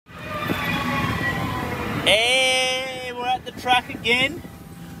track again.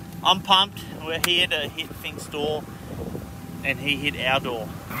 I'm pumped. We're here to hit Fink's door, and he hit our door.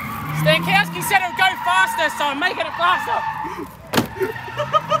 Stankowski said it would go faster, so I'm making it faster.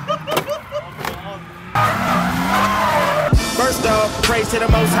 First off, praise to the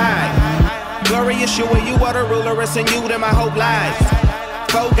Most High. Glory Yeshua, you are the ruler, it's in you that my hope lies.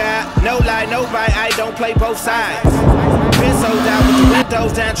 Faux guy, no lie, no bite, I don't play both sides. Been sold out with the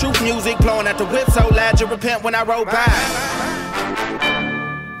windows down, truth music blowing at the whip so loud you repent when I roll by.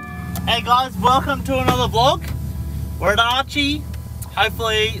 Hey guys, welcome to another vlog. We're at Archy.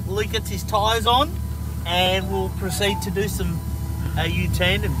 Hopefully Luke gets his tyres on and we'll proceed to do some AU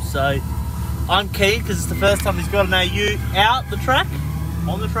tandem. So I'm keen because it's the first time he's got an AU out the track,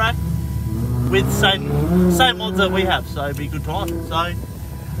 on the track, with same mods that we have, so it'll be a good time. So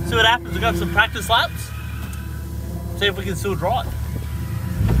see what happens. We've got some practice laps, see if we can still drive.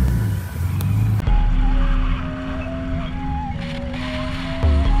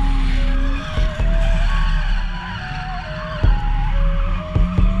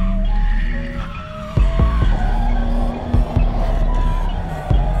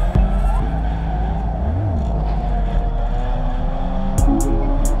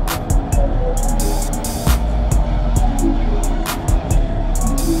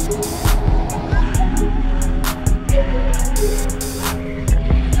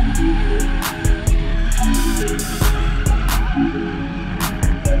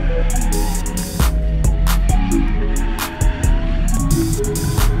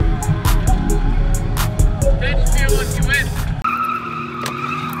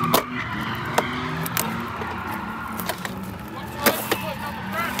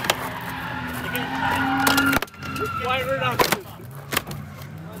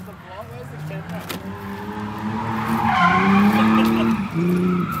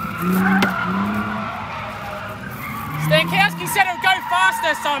 Stankowski said it would go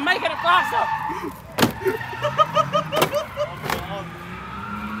faster, so I'm making it faster.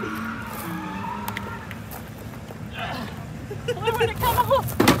 I want to come off.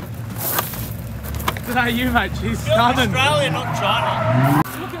 Is that you, mate? She's southern. Australia, not China.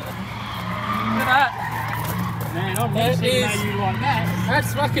 Look at that. Man, I'm never seen an AU like that.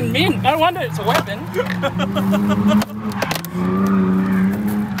 That's fucking mint. No wonder it's a weapon.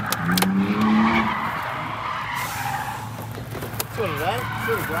 Sort of that,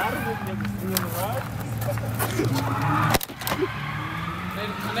 sort of glad we can get this thing on the road.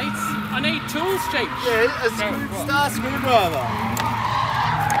 I need tools, Chief. Yeah, a star screwdriver.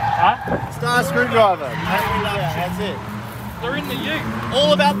 Huh? Star screwdriver. Yeah, that's it. They're in the ute.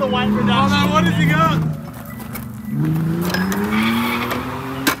 All about the weight reduction. Oh no, what has he got?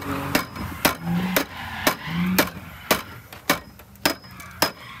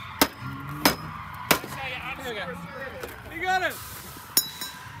 You got it.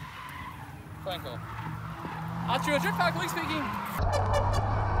 Thank you. Archy, a drift park, Luke speaking.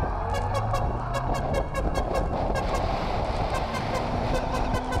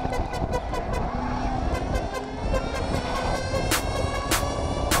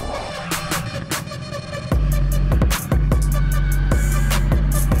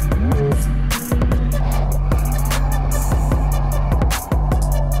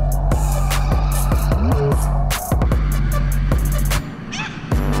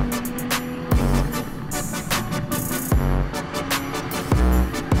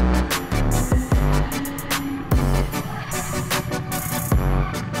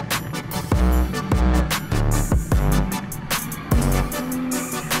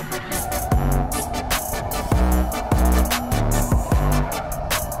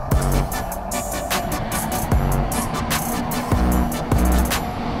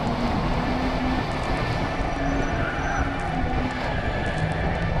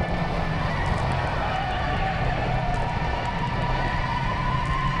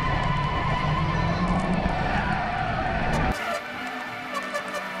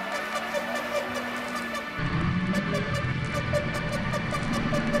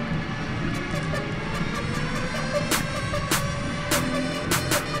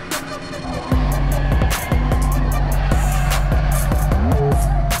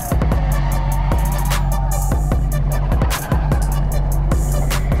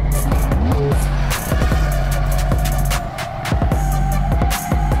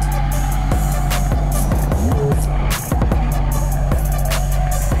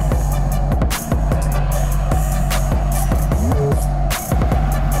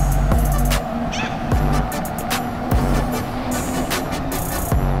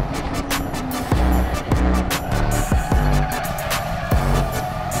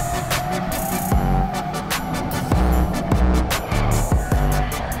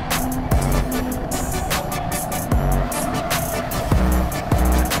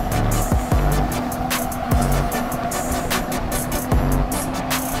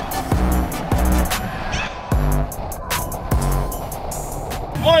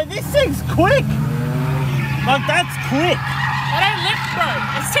 quick. Like, that's quick. I don't lift, bro.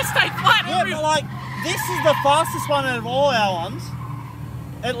 It's just stay flat. Yeah, but like, this is the fastest one out of all our ones.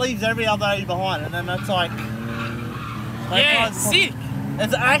 It leaves every other A behind, and then that's like... Yeah, it's sick.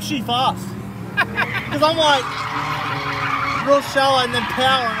 It's actually fast. Because I'm like, real shallow and then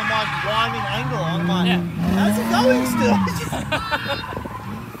power, and I'm like, winding angle. I'm like, Yeah. how's it going still?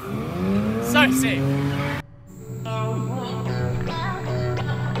 So sick.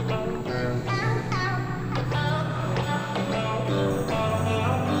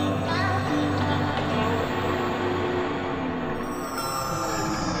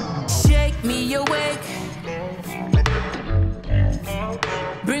 Shake me awake.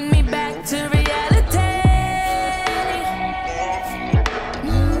 Bring me back to reality.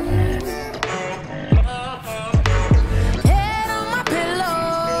 Head on my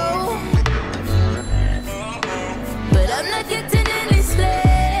pillow, but I'm not getting any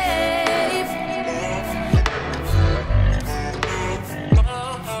slave.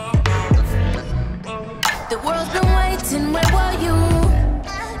 The world's been waiting, where were you?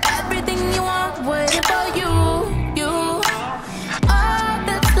 Everything you want, waiting for you. All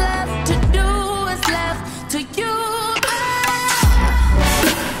that's left to do is left to you.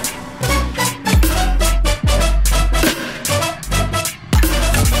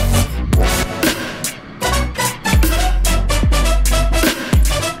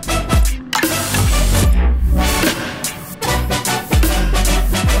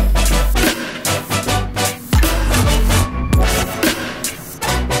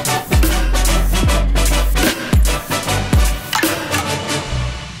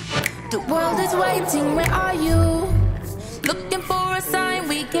 The world is waiting, where are you? Looking for a sign,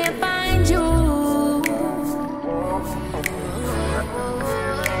 we can't find you.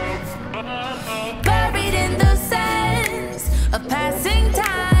 Buried in the sands of passing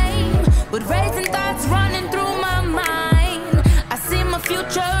time, with racing thoughts running through my mind. I see my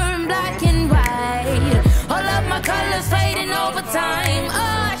future in black and white, all of my colors fading over time.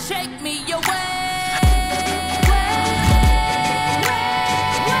 Oh, shake me away.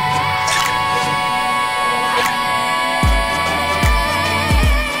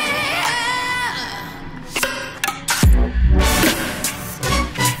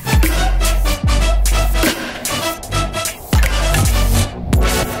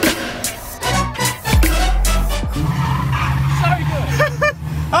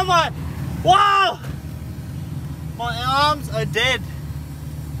 I'm like, wow! My arms are dead.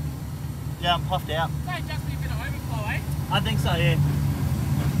 Yeah, I'm puffed out. So just be a bit of overflow, eh? I think so, yeah.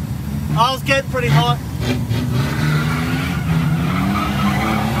 I was getting pretty hot.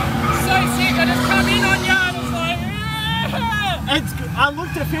 So sick. I just come in on you and it's like, I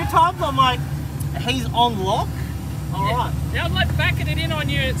looked a few times, I'm like, he's on lock? Alright. yeah, I'm like backing it in on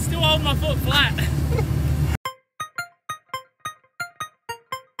you. It's still holding my foot flat.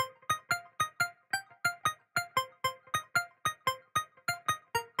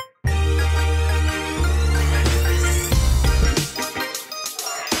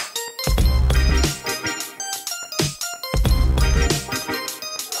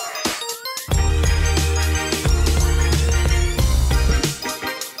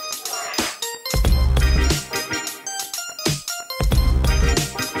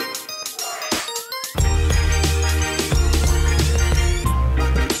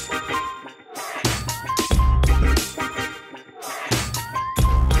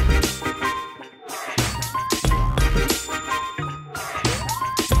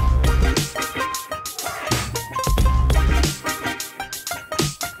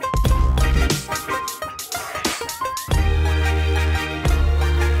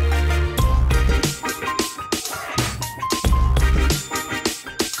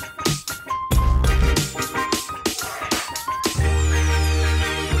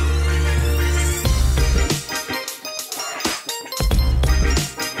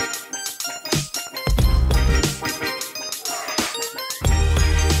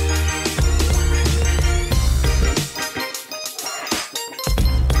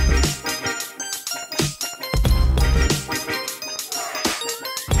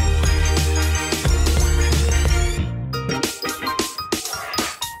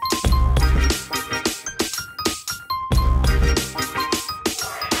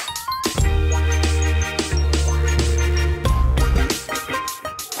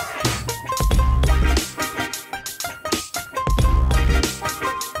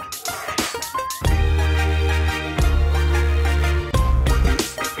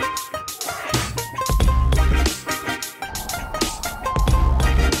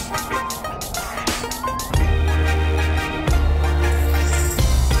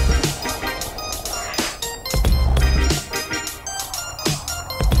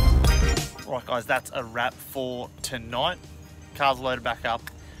 Guys, that's a wrap for tonight. Car's loaded back up.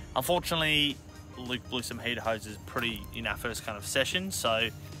 Unfortunately, Luke blew some heater hoses pretty in our first kind of session, so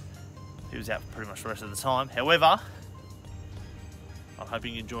he was out pretty much the rest of the time. However, I'm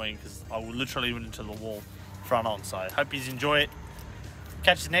hoping you're enjoying, because I literally went into the wall front on, so hope you enjoy it.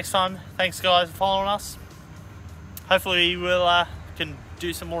 Catch you next time. Thanks guys for following us. Hopefully we'll can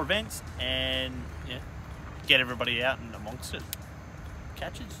do some more events and yeah, get everybody out and amongst it.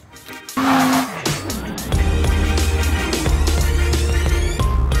 Catches.